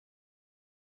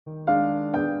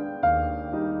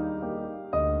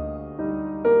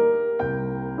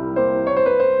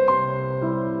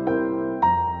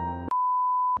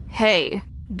Hey,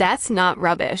 that's not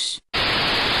rubbish.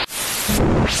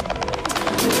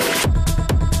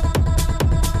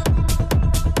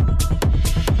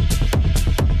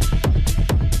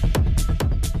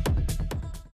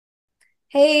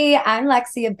 Hey, I'm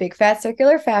Lexi, a big fat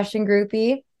circular fashion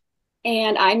groupie.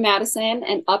 And I'm Madison,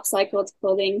 an upcycled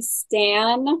clothing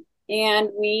stan. And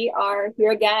we are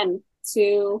here again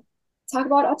to talk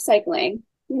about upcycling,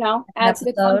 An add to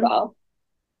the episode. convo.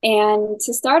 And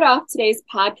to start off today's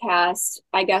podcast,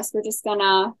 I guess we're just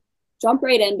gonna jump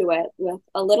right into it with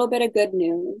a little bit of good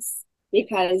news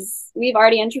because we've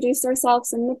already introduced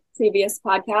ourselves in the previous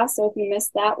podcast. So if you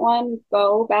missed that one,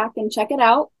 go back and check it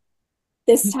out.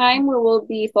 This time we will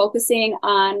be focusing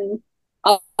on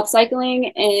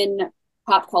upcycling in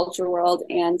pop culture world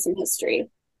and some history.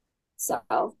 So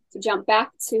to jump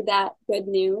back to that good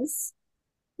news,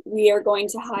 we are going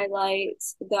to highlight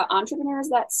the entrepreneurs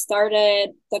that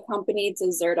started the company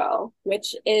Deserto,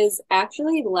 which is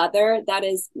actually leather that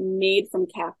is made from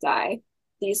cacti.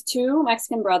 These two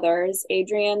Mexican brothers,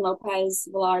 Adrian Lopez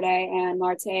Velarde and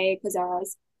Marte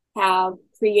Cazares, have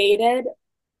created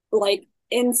like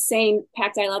insane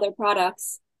cacti leather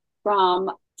products from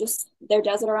just their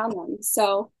desert around them.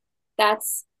 So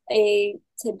that's a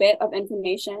tidbit of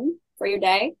information for your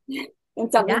day and Yeah,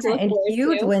 something to look and forward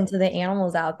huge to. win to the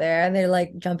animals out there. They're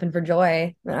like jumping for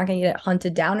joy. They're not gonna get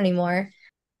hunted down anymore.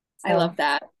 I So, love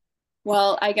that.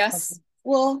 Well, I guess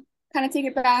we'll kind of take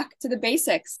it back to the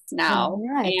basics now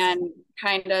yes. and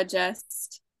kind of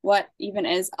just what even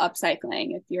is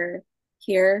upcycling. If you're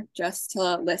here just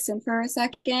to listen for a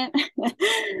second, Let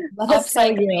us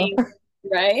tell you. upcycling,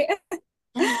 right?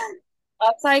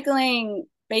 Upcycling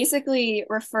basically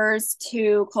refers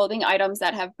to clothing items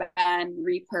that have been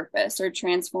repurposed or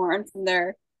transformed from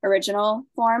their original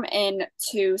form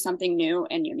into something new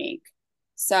and unique.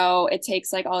 So it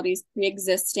takes like all these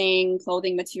pre-existing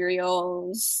clothing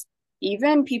materials.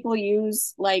 Even people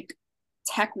use like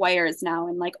tech wires now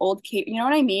and like old cape, you know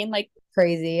what I mean? Like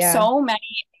Crazy, yeah. so many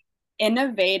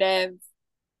innovative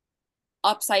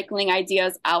upcycling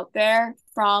ideas out there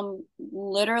from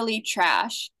literally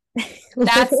trash.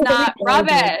 That's Literally not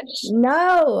garbage. rubbish.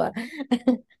 No.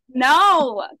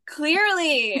 No,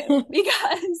 clearly,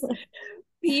 because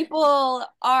people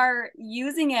are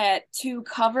using it to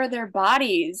cover their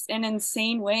bodies in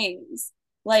insane ways.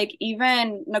 Like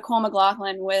even Nicole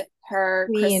McLaughlin with her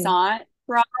Queen. croissant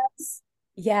bras,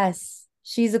 Yes.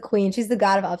 She's a queen. She's the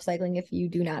god of upcycling, if you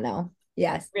do not know.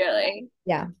 Yes. really.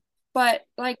 Yeah. But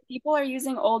like people are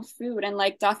using old food and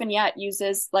like Dafayette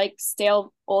uses like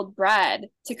stale old bread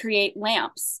to create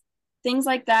lamps. Things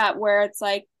like that where it's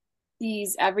like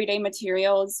these everyday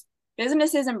materials,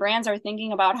 businesses and brands are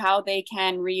thinking about how they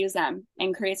can reuse them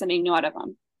and create something new out of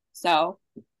them. So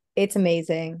It's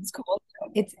amazing. it's cool.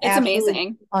 It's It's absolutely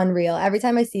amazing. unreal. Every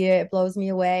time I see it, it blows me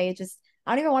away. It just,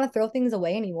 I don't even want to throw things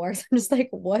away anymore. So I'm just like,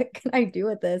 what can I do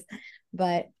with this?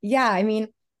 But yeah, I mean,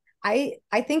 I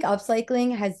think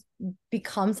upcycling has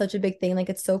become such a big thing. Like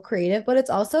it's so creative, but it's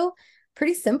also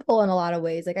pretty simple in a lot of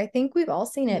ways. Like I think we've all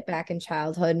seen it back in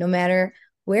childhood, no matter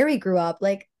where we grew up.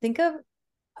 Like think of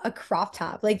a crop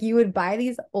top. Like you would buy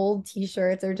these old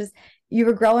t-shirts or just you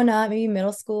were growing up, maybe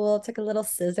middle school, took a little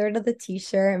scissor to the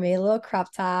t-shirt, made a little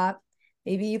crop top.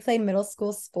 Maybe you played middle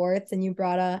school sports and you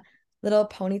brought a little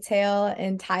ponytail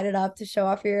and tied it up to show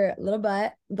off your little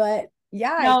butt. But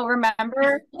yeah, No,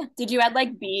 remember, did you add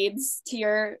like beads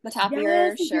to the top of yes,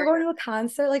 your if you're shirt? going to a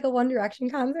concert, like a One Direction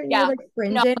concert, and you would Yeah. like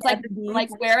fringe No, it it's at the like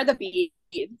beads. where are the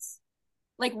beads?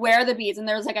 Like where are the beads? And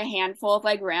there was like a handful of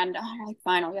like random like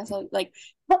fine, I guess I'll, like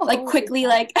Oh quickly my.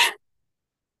 like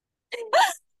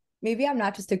Maybe I'm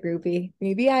not just a groupie.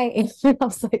 Maybe I am an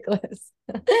upcyclist.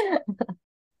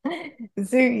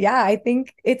 So yeah, I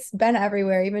think it's been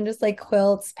everywhere, even just like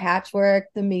quilts, patchwork,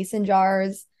 the mason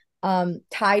jars.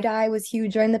 Tie-dye was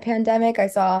huge during the pandemic. I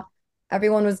saw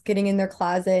everyone was getting in their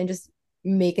closet and just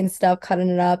making stuff, cutting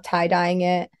it up, tie-dyeing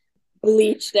it.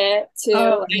 bleached it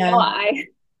Oh too. yeah.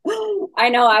 I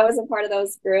know I was a part of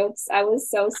those groups. I was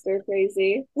so stir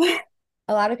crazy.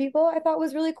 A lot of people I thought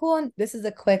was really cool. And this is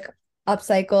a quick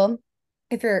upcycle.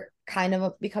 If you're kind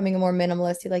of becoming a more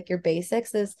minimalist, you like your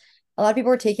basics, is a lot of people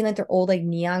were taking like their old like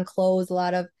neon clothes, a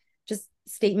lot of just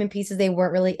statement pieces they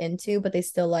weren't really into, but they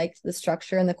still liked the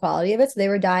structure and the quality of it. So they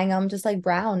were dyeing them just like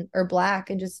brown or black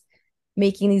and just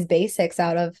making these basics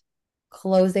out of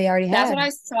clothes they already That's what had. I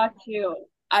saw too.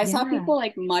 I saw Yeah. people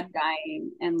like mud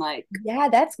dyeing and Yeah,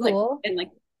 that's like cool. and like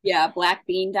yeah, black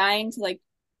bean dyeing to like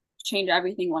change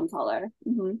everything one color.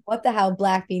 What the hell,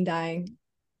 black bean dyeing?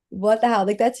 What the hell?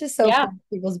 Like that's just so Yeah, cool.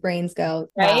 People's brains go,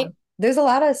 wow. right? There's a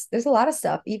lot of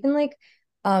stuff. Even like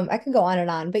I could go on and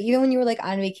on, but even when you were like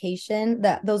on vacation,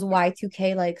 that those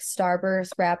Y2K like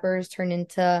Starburst wrappers turn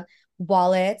into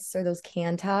wallets or those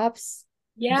can tops.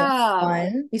 Those Yeah. are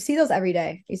fun. You see those every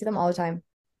day. You see them all the time.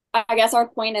 I guess our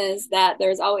point is that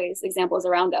there's always examples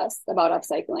around us about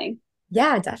upcycling.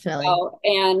 Yeah, definitely. So,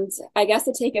 and I guess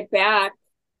to take it back,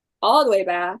 all the way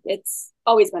back, it's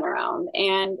always been around.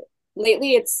 And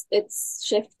lately it's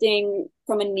shifting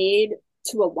from a need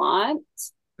to a want,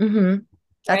 Mm-hmm.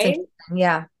 That's right? interesting.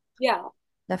 Yeah, Yeah.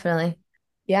 definitely.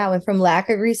 Yeah, went from lack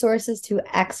of resources to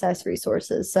excess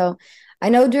resources. So I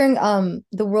know during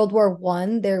the World War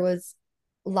I, there was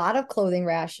a lot of clothing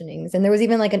rationings, and there was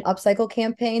even like an upcycle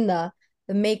campaign, the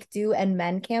Make Do and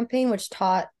Mend campaign, which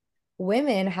taught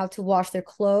women how to wash their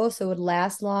clothes so it would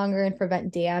last longer and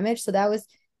prevent damage. So that was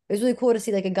it was really cool to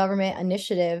see like a government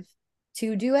initiative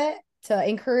to do it to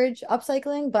encourage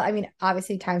upcycling. But I mean,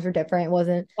 obviously times were different. It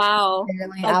wasn't Wow.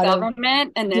 necessarily A out of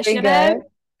government doing initiative,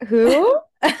 good. Who?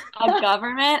 a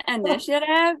government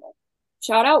initiative.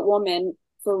 Shout out women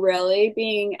for really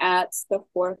being at the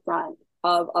forefront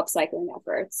of upcycling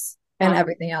efforts And from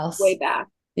everything else. way back.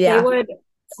 They Yeah, would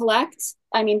collect,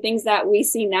 I mean, things that we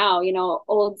see now,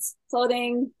 old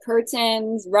clothing,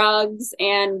 curtains, rugs,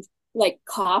 and like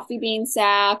coffee bean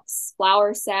sacks,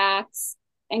 flour sacks,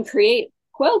 and create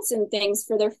quilts and things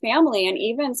for their family. And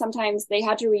even sometimes they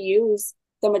had to reuse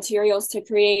the materials to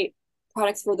create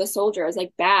products for the soldiers,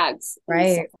 like bags and stuff.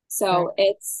 right. Right. So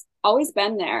it's always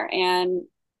been there, and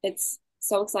it's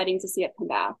so exciting to see it come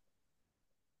back.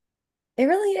 It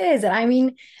really is. And I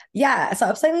mean, yeah, so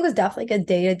upcycling was definitely like a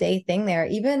day-to-day thing there.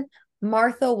 Even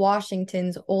Martha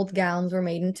Washington's old gowns were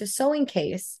made into sewing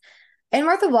case. And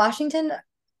Martha Washington,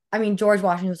 I mean, George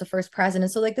Washington was the first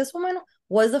president. So like this woman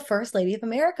was the first lady of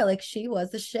America. Like she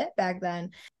was the shit back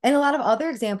then. And a lot of other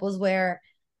examples where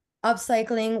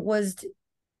upcycling was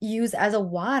used as a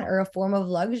want or a form of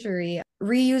luxury.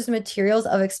 Reused materials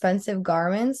of expensive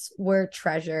garments were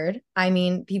treasured. I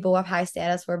mean, people of high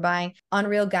status were buying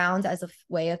unreal gowns as a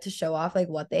way to show off like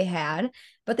what they had,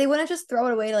 but they wouldn't just throw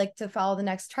it away like to follow the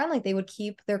next trend. Like they would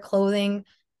keep their clothing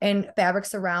and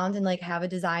fabrics around and like have a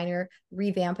designer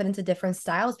revamp it into different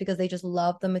styles because they just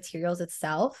love the materials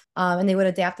itself. And they would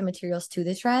adapt the materials to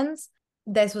the trends.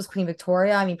 This was Queen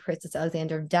Victoria. I mean, Princess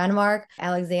Alexandra of Denmark.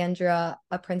 Alexandra,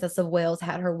 a princess of Wales,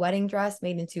 had her wedding dress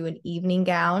made into an evening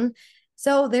gown.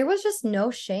 So there was just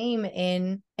no shame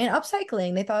in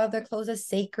upcycling. They thought of their clothes as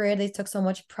sacred. They took so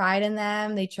much pride in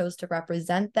them. They chose to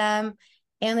represent them.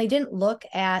 And they didn't look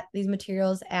at these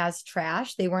materials as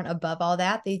trash. They weren't above all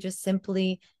that. They just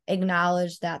simply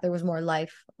acknowledged that there was more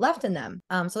life left in them.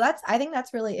 So I think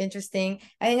that's really interesting.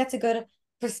 I think that's a good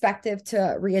perspective to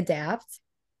readapt.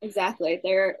 Exactly.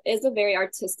 There is a very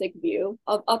artistic view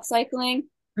of upcycling.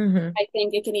 Mm-hmm. I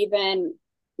think it can even,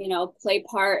 play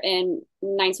part in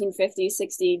 1950,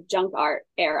 60 junk art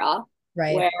era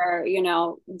Right. where,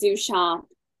 Duchamp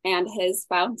and his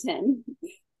fountain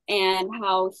and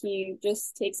how he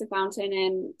just takes a fountain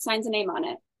and signs a name on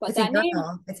it. But It's a that name,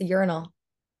 urinal. It's a urinal.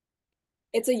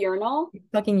 it's a urinal.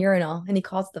 Fucking urinal. And he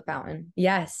calls it the fountain.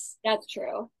 Yes. That's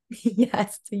true.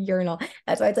 Yes, it's a urinal.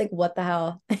 That's why it's like, what the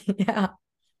hell? Yeah.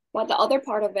 But the other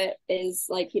part of it is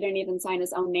like he didn't even sign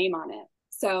his own name on it.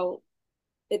 So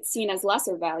it's seen as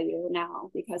lesser value now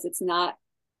because it's not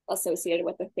associated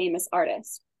with a famous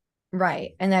artist.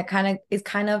 Right. And that kind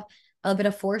of a bit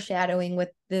of foreshadowing with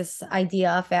this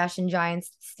idea of fashion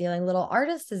giants stealing little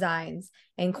artist designs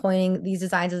and coining these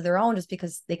designs as their own just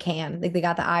because they can. Like they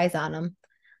got the eyes on them.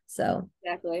 So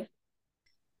Exactly.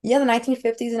 yeah, the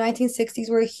 1950s and 1960s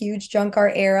were a huge junk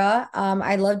art era.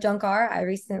 I love junk art. I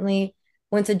recently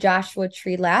went to Joshua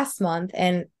Tree last month,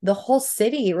 and the whole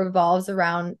city revolves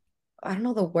around, I don't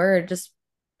know the word, just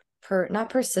not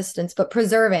persistence, but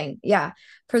preserving. Yeah,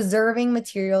 preserving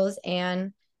materials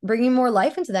and bringing more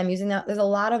life into them using that. There's a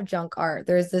lot of junk art.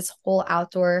 There's this whole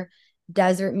outdoor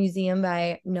desert museum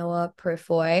by Noah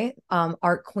Purifoy.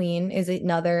 Art Queen is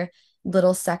another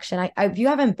little section. If you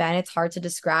haven't been, it's hard to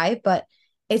describe, but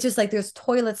it's just like there's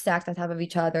toilet stacks on top of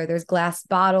each other. There's glass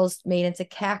bottles made into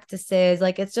cactuses.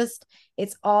 Like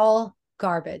it's all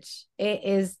garbage. It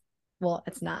is, well,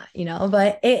 it's not,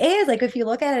 but it is like if you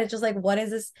look at it, it's just like, what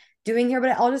is this doing here? But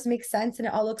it all just makes sense and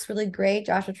it all looks really great.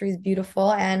 Joshua Tree is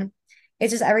beautiful. And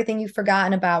it's just everything you've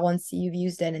forgotten about once you've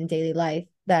used it in daily life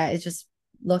that is just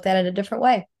looked at it a different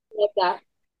way. Like that.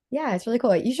 Yeah, it's really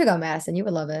cool. You should go, Madison. You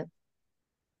would love it.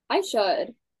 I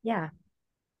should. Yeah,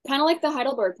 Kind of like the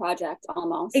Heidelberg Project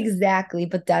almost, exactly.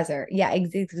 But desert. Yeah, but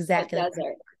exactly.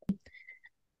 desert.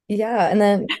 Yeah, and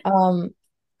then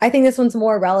I think this one's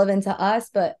more relevant to us,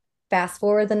 but fast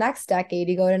forward the next decade,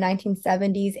 you go to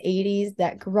 1970s, 80s,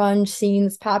 that grunge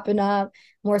scene's popping up,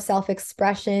 more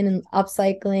self-expression and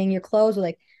upcycling your clothes with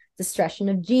like the stretching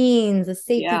of jeans, the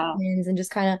safety Yeah. pins, and just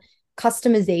kind of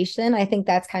customization. I think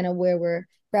that's kind of where we're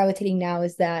gravitating now,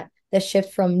 is that the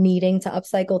shift from needing to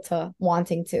upcycle to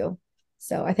wanting to.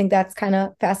 So I think that's kind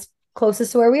of fast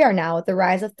closest to where we are now with the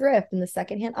rise of thrift and the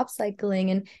secondhand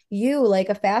upcycling, and you like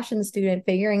a fashion student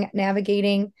figuring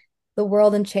navigating the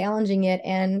world and challenging it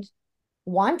and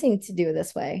wanting to do it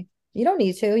this way. You don't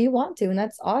need to, you want to, and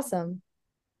that's awesome.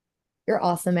 You're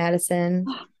awesome, Madison.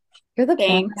 You're the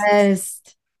Thanks.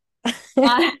 best.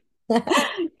 Uh,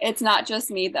 it's not just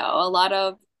me though. A lot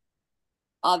of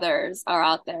others are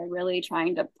out there really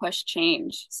trying to push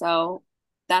change. So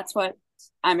that's what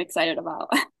I'm excited about.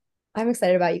 I'm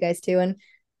excited about you guys too. And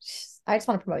I just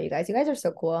want to promote you guys. You guys are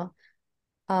so cool.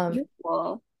 You're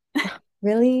cool.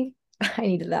 Really? I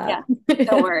needed that. Yeah,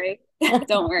 don't worry.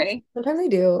 Don't worry. Sometimes I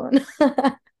do.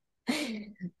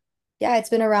 Yeah, it's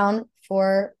been around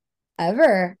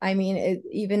forever. I mean,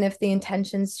 even if the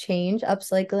intentions change,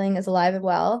 upcycling is alive and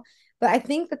well. But I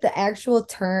think that the actual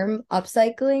term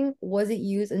upcycling wasn't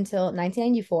used until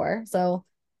 1994. So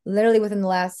literally within the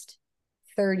last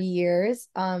 30 years.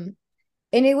 And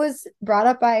it was brought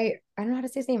up by, I don't know how to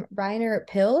say his name, Reiner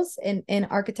Pills in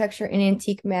Architecture and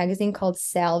Antique magazine called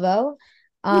Salvo.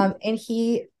 And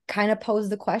he kind of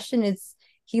posed the question, is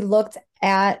he looked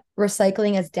at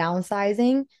recycling as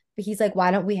downsizing, but he's like,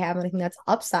 why don't we have anything that's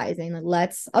upsizing? Like,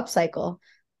 let's upcycle.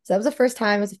 So that was the first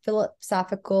time it was a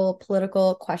philosophical,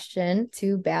 political question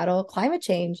to battle climate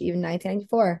change, even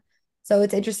 1994. So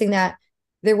it's interesting that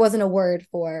there wasn't a word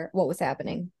for what was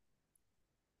happening.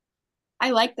 I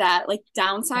like that. Like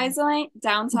downsizing,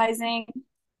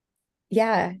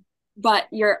 Yeah, but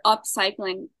you're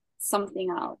upcycling something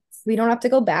else. we don't have to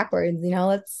go backwards,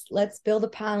 let's build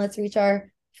upon, let's reach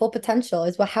our full potential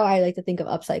is what how I like to think of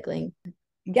upcycling.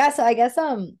 Yeah, so I guess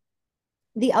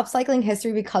the upcycling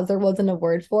history, because there wasn't a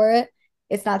word for it,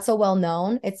 it's not so well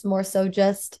known. It's more so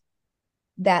just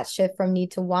that shift from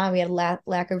need to want. We had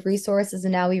lack of resources,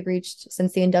 and now we've reached,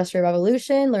 since the Industrial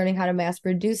Revolution, learning how to mass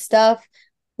produce stuff.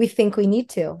 We think we need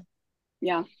to,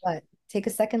 Yeah. but take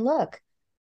a second look.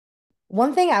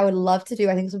 One thing I would love to do,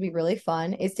 I think this would be really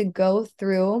fun, is to go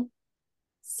through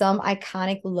some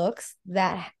iconic looks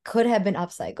that could have been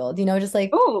upcycled, just like,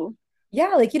 Oh,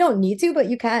 yeah, like you don't need to, but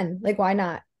you can. Like, why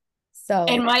not? it So,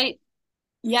 might,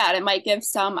 yeah, it might give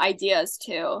some ideas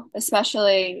too,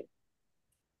 especially,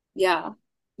 yeah.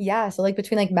 yeah. So, like,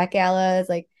 between like Met Galas,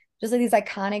 like, just like these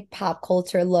iconic pop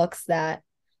culture looks that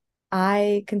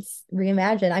I can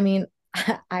reimagine. I mean,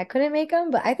 I couldn't make them,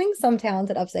 but I think some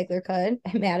talented upcycler could.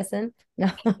 Madison, no,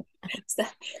 So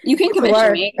you can it's commission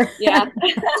work. me. Yeah.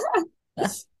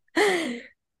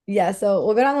 Yeah, so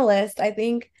we'll go down the list. I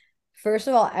think, first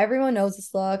of all, everyone knows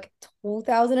this look.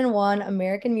 2001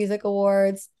 American Music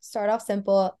Awards. Start off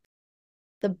simple.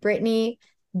 The Britney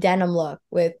denim look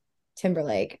with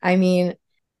Timberlake. I mean,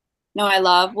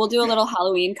 No, we'll do a little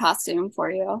Halloween costume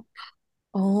for you.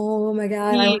 oh my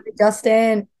God, I want We, to be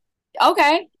Justin.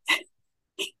 okay,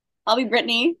 I'll be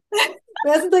Brittany.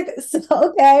 That's like, so,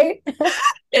 okay.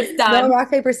 It's No done. rock,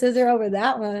 paper, scissors over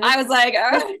that one. I was like,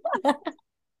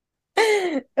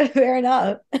 Fair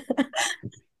enough.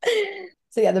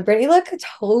 So yeah, the Britney look could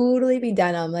totally be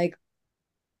denim. Like,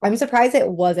 I'm surprised it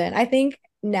wasn't. I think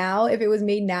now, if it was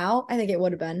made now, I think it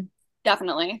would have been.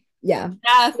 definitely, Yeah,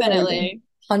 definitely.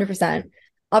 100%.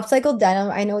 Upcycled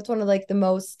denim, I know it's one of like the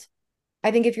most,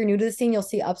 I think if you're new to the scene, you'll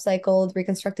see upcycled,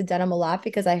 reconstructed denim a lot,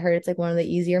 because I heard it's like one of the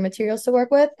easier materials to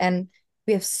work with. And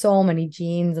we have so many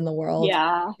jeans in the world.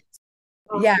 Yeah.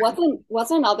 Yeah.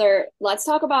 What's another? Let's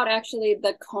talk about actually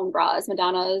the cone bras,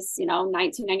 Madonna's,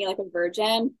 1990, like a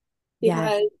virgin, Yes.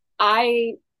 because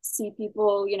I see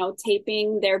people,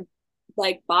 taping their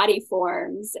like body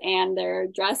forms and their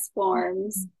dress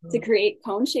forms to create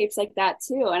cone shapes like that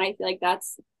too. And I feel like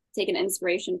that's taken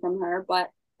inspiration from her. But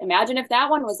imagine if that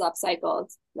one was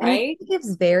upcycled, And I right? think it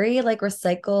gives very like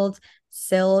recycled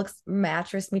silks,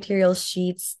 mattress materials,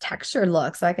 sheets, textured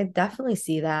look. So I could definitely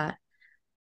see that.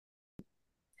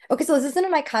 Okay, so this isn't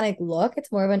an iconic look.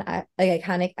 It's more of an like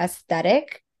iconic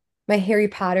aesthetic. My Harry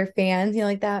Potter fans,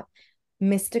 like that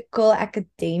mystical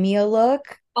academia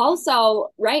look. Also,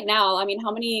 right now, I mean,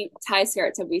 how many tie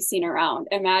skirts have we seen around?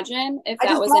 Imagine if I that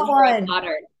just was in bought Harry one.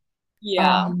 Potter.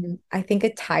 Yeah. I think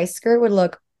a tie skirt would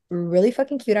look really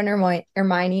fucking cute on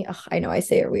Hermione. Ugh, I know I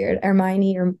say it weird.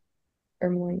 Hermione or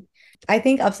Hermione. I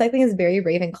think upcycling is very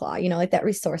Ravenclaw, like that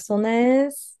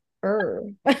resourcefulness.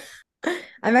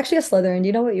 I'm actually a Slytherin. Do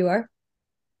you know what you are?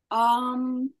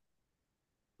 Um,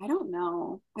 I don't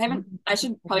know. I haven't, I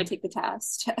should probably take the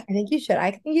test. I think you should.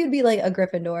 I think you'd be like a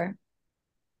Gryffindor.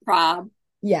 Prob.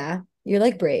 Yeah, you're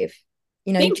like brave.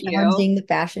 You're Thank you. challenging the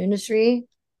fashion industry.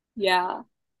 Yeah.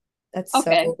 That's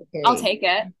Okay. so I'll great. take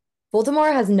it.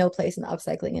 Voldemort has no place in the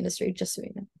upcycling industry, just so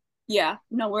you know. Yeah.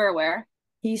 No, we're aware.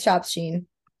 He shops Sheen.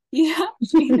 Yeah.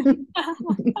 He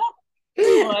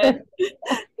would.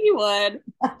 He would.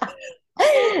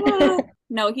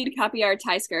 No, he'd copy our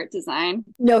tie skirt design.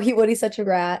 No, he would. He's such a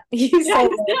rat. He's Yeah. so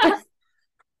would.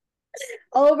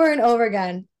 Over and over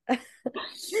again.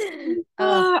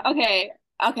 Okay.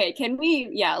 Okay. Can we,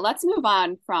 yeah, let's move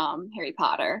on from Harry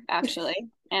Potter, actually.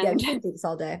 Yeah, we And can do this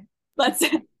all day. let's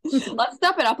let's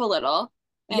step it up a little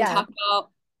and Yeah. talk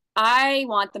about I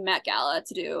want the Met Gala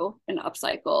to do an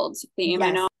upcycled theme. I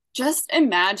Yes. know. Just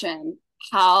imagine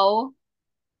how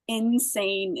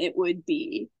insane it would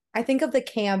be. I think of the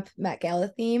camp Met Gala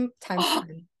theme times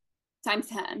 10. Times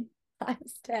 10.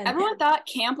 Times 10. Everyone thought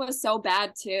camp was so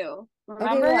bad too. Okay,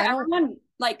 Remember? well, Everyone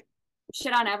like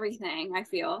shit on everything, I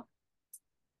feel.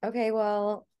 okay,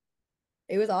 well,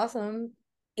 it was awesome.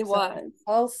 It So was.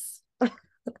 else. I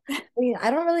mean, I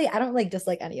don't like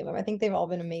dislike any of them. I think they've all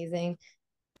been amazing.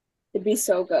 It'd be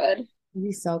so good. It'd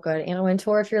be so good. Anna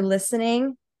Wintour, if you're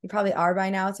listening, you probably are by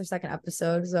now. It's our second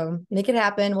episode, so make it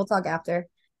happen. We'll talk after.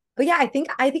 But yeah, I think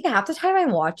half the time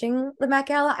I'm watching the Met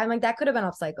Gala, I'm like, that could have been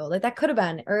upcycled. Like that could have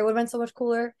been, or it would have been so much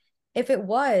cooler if it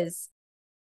was.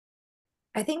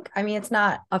 I mean, it's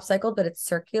not upcycled, but it's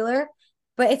circular.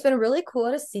 But it's been really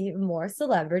cool to see more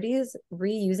celebrities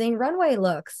reusing runway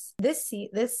looks. This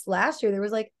last year, there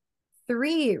was like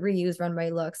 3 reused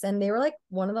runway looks, and they were like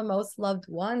one of the most loved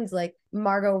ones. Like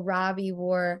Margot Robbie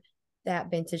wore that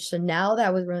vintage Chanel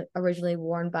that was originally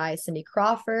worn by Cindy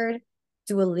Crawford.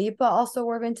 Dua Lipa also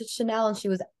wore vintage Chanel, and she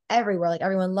was everywhere. Like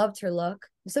everyone loved her look.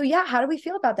 So yeah, how do we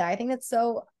feel about that? I think that's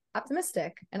so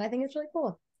optimistic, and I think it's really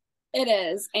cool. It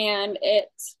is. And it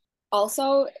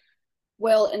also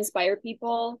will inspire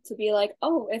people to be like,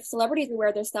 oh, if celebrities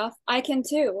wear their stuff, I can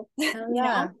too. Oh You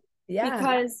yeah, know? yeah,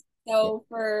 Because so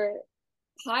for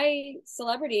high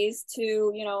celebrities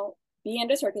to, be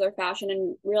into circular fashion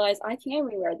and realize I can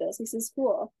rewear this. This is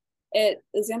cool. It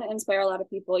is going to inspire a lot of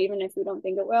people, even if we don't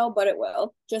think it will, but it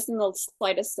will, just in the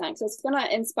slightest sense. So it's going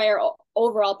to inspire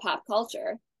overall pop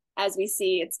culture as we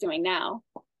see it's doing now.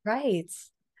 right.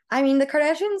 I mean, the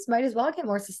Kardashians might as well get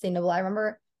more sustainable. I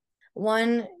remember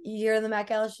one year the Met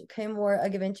Gala Kim wore a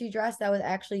Givenchy dress that was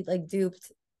actually like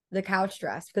duped the couch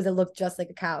dress because it looked just like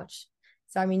a couch.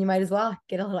 So I mean, you might as well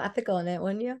get a little ethical in it,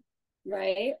 wouldn't you?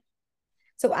 Right?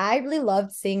 So I really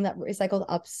loved seeing that recycled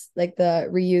ups, like the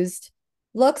reused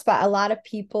looks, but a lot of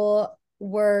people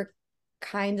were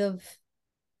kind of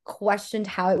questioned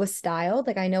how it was styled.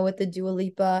 Like I know with the Dua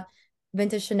Lipa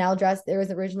vintage Chanel dress, there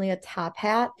was originally a top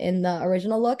hat in the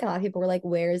original look, and a lot of people were like,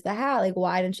 "Where's the hat? Like,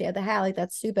 why didn't she have the hat? Like,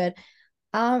 that's stupid."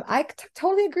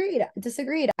 Totally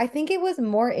disagreed. I think it was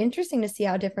more interesting to see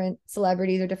how different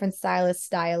celebrities or different stylists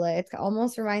style it. It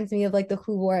almost reminds me of like the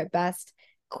Who Wore It Best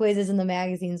quizzes in the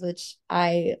magazines, which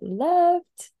I loved.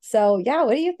 So yeah,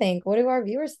 what do you think? What do our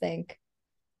viewers think?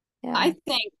 Yeah. I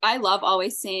think I love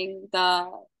always seeing the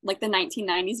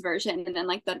 1990s version and then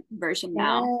like the version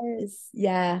now Yes.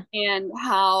 Yeah. and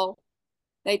how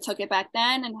they took it back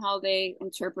then and how they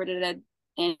interpreted it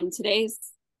in today's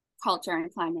culture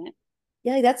and climate.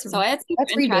 Yeah, like So it's super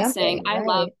that's interesting. revamping, I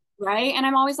love, right? right? And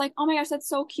I'm always like, oh my gosh, that's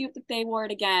so cute that they wore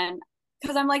it again.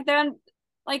 Because I'm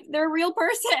they're a real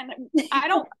person. I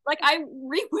don't like I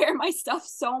rewear my stuff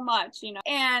so much.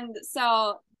 And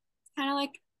so it's kind of like,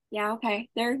 yeah, okay,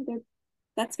 they're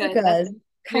that's We're good. That's good.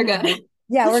 you're Kind of. good.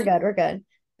 Yeah, we're good. We're good.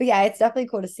 But yeah, it's definitely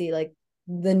cool to see like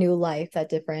the new life, that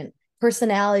different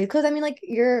personality. Because I mean, like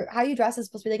your how you dress is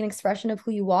supposed to be like an expression of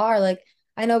who you are. Like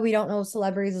I know we don't know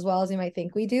celebrities as well as we might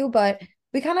think we do, but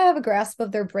we kind of have a grasp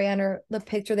of their brand or the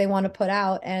picture they want to put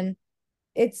out. And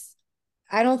it's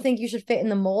I don't think you should fit in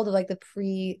the mold of like the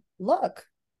pre-look.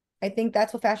 I think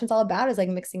that's what fashion's all about is like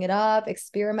mixing it up,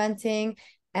 experimenting.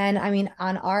 And I mean,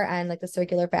 on our end, like the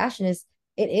circular fashion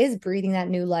it is breathing that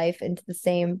new life into the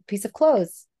same piece of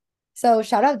clothes. So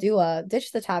shout out Dua,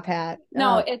 ditch the top hat.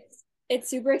 No, it's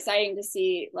super exciting to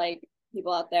see like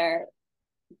people out there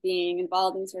being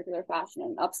involved in circular fashion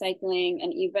and upcycling,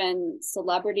 and even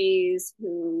celebrities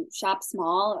who shop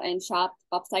small and shop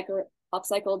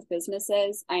upcycled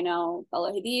businesses. I know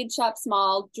Bella Hadid shops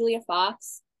small. Julia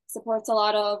Fox supports a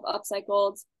lot of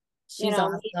upcycled, She's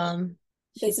awesome.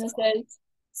 She's businesses.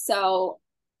 So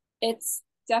it's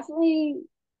definitely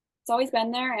it's always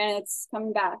been there and it's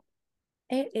coming back.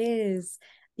 It is.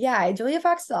 Yeah, Julia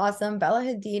Fox is awesome. Bella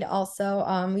Hadid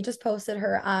also. We just posted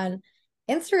her on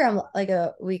Instagram like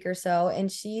a week or so,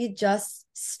 and she just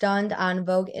stunned on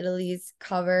Vogue Italy's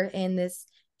cover in this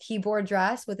keyboard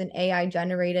dress with an AI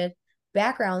generated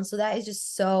background. So that is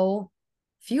just so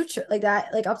future, like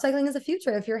that, like upcycling is a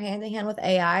future if you're hand in hand with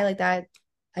AI like that.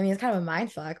 I mean, it's kind of a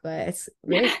mind fuck, but it's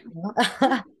really cool.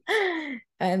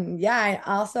 And yeah, and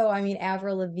also, I mean,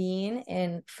 Avril Lavigne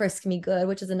and Frisk Me Good,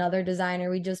 which is another designer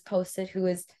we just posted who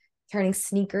is turning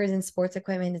sneakers and sports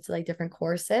equipment into like different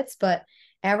corsets. But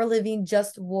Avril Lavigne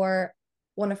just wore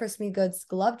one of Frisk Me Good's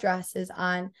glove dresses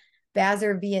on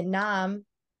Bazaar, Vietnam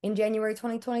in January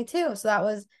 2022. So that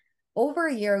was over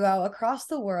a year ago across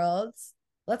the world.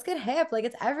 Let's get hip. Like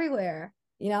it's everywhere.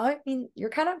 You know, I mean, you're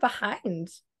kind of behind.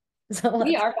 So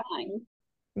We let's, are behind.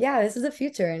 yeah, this is the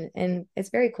future and it's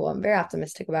very cool. I'm very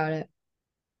optimistic about it.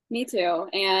 Me too.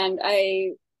 And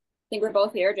I think we're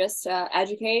both here just to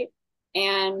educate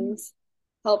and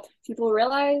help people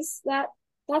realize that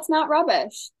that's not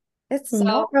rubbish. It's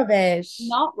not So, rubbish.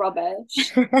 not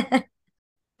rubbish.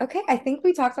 Okay, I think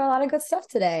we talked about a lot of good stuff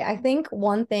today. I think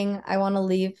one thing I want to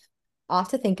leave off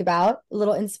to think about, a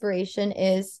little inspiration,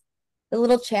 is the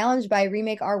little challenge by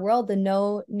Remake Our World, the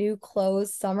No New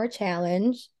Clothes Summer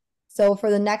Challenge. So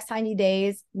for the next 90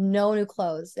 days, no new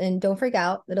clothes. And don't freak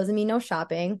out. That doesn't mean no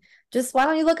shopping. Just why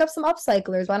don't you look up some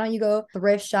upcyclers? Why don't you go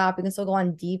thrift shop? You can still go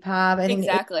on Depop. I think it's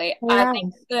Exactly. all I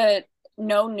think around. the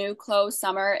no new clothes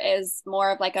summer is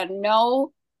more of like a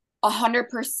no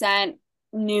 100%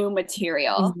 new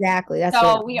material. Exactly. That's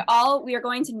what So we are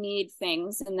going to need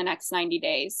things in the next 90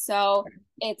 days. So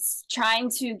it's trying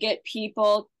to get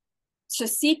people to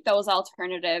seek those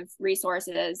alternative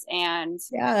resources. And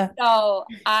yeah. so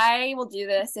I will do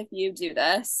this if you do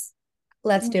this.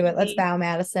 Let's do it. Let's Maybe bow,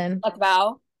 Madison. let's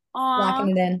vow.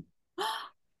 Locking Aw. it in.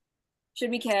 Should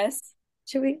we kiss?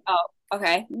 Should we? Oh,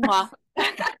 okay. Mwah.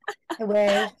 I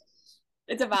wish.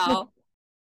 It's a vow.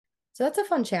 So that's a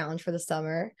fun challenge for the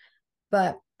summer.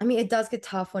 But I mean, it does get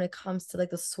tough when it comes to like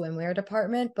the swimwear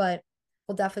department, but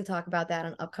we'll definitely talk about that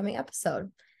on an upcoming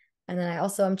episode. And then I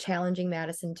also am challenging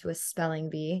Madison to a spelling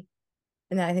bee.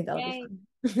 And then I think that'll Yay.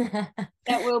 be fun.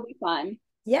 That will be fun.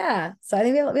 Yeah. So I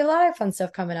think we have a lot of fun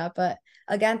stuff coming up. But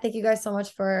again, thank you guys so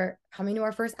much for coming to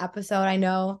our first episode. I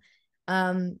know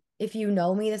if you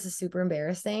know me, this is super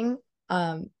embarrassing.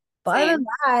 But other than Same.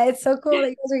 that, it's so cool that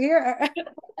you guys are here.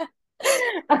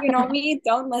 If you know me,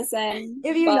 don't listen.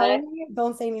 If you know But me,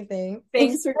 don't say anything.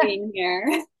 thanks for being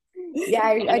here Yeah,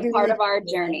 I and a do part really of our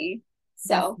appreciate it. journey.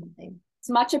 So Definitely. it's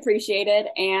much appreciated,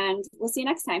 and we'll see you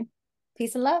next time.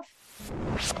 Peace and love.